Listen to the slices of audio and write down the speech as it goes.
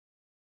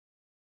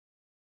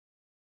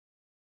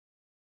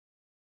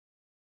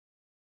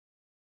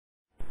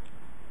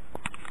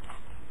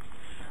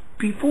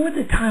Before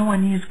the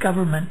Taiwanese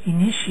government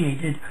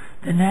initiated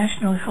the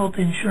National Health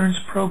Insurance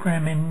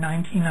Program in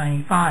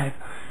 1995,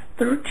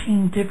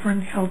 13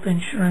 different health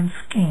insurance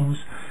schemes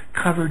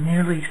covered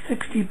nearly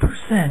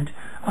 60%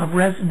 of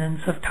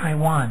residents of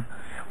Taiwan,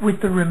 with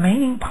the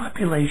remaining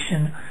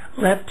population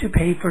left to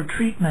pay for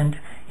treatment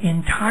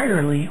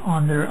entirely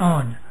on their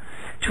own.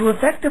 To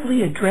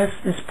effectively address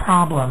this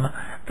problem,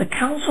 the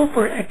Council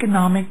for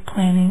Economic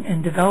Planning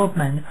and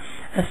Development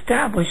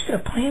established a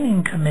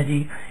planning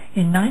committee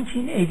in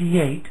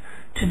 1988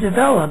 to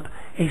develop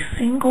a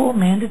single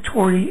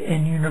mandatory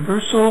and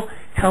universal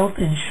health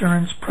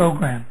insurance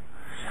program.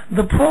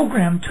 The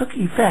program took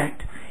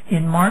effect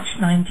in March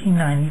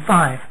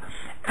 1995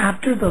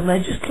 after the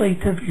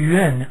Legislative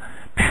Yuan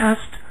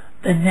passed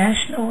the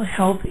National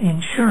Health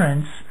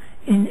Insurance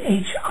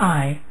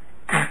 (NHI)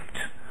 Act.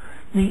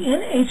 The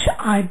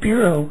NHI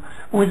Bureau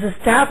was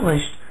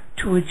established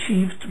to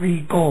achieve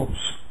three goals.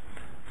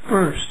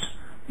 First,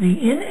 the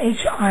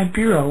NHI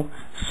Bureau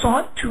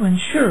sought to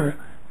ensure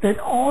that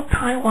all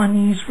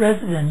Taiwanese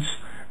residents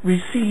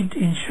received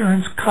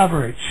insurance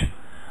coverage.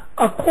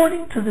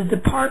 According to the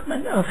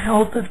Department of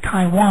Health of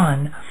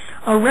Taiwan,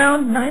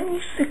 around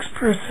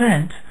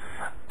 96%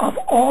 of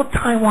all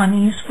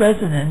Taiwanese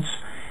residents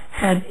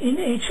had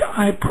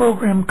NHI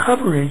program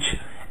coverage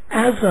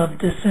as of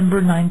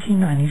December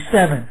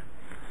 1997.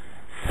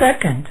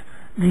 Second,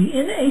 the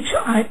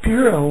NHI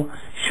Bureau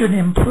should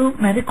improve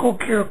medical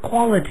care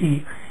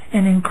quality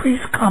and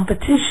increase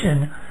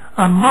competition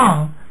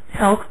among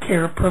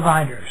healthcare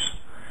providers.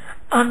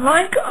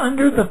 Unlike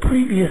under the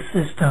previous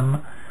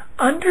system,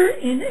 under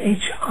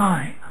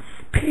NHI,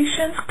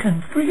 patients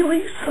can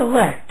freely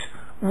select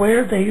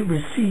where they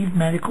receive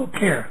medical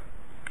care.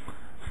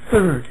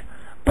 Third,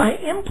 by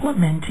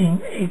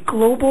implementing a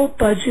global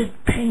budget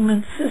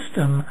payment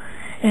system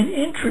and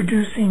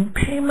introducing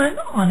payment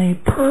on a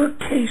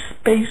per-case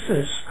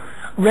basis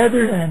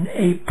rather than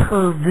a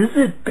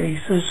per-visit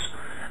basis,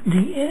 the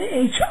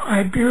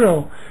NHI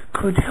Bureau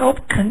could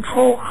help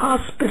control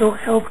hospital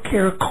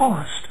healthcare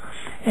cost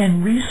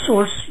and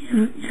resource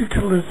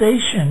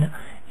utilization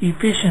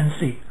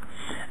efficiency.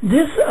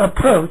 This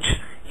approach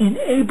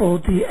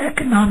enabled the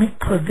economic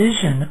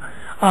provision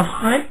of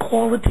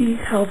high-quality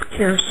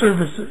healthcare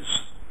services.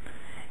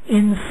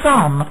 In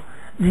sum,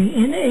 the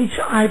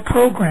NHI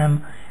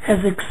program has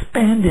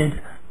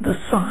expanded the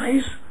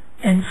size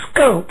and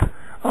scope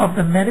of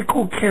the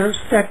medical care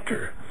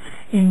sector,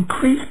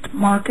 increased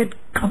market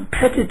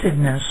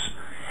competitiveness,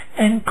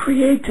 and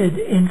created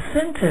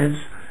incentives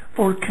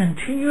for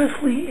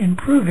continuously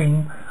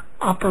improving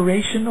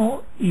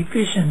operational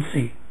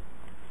efficiency.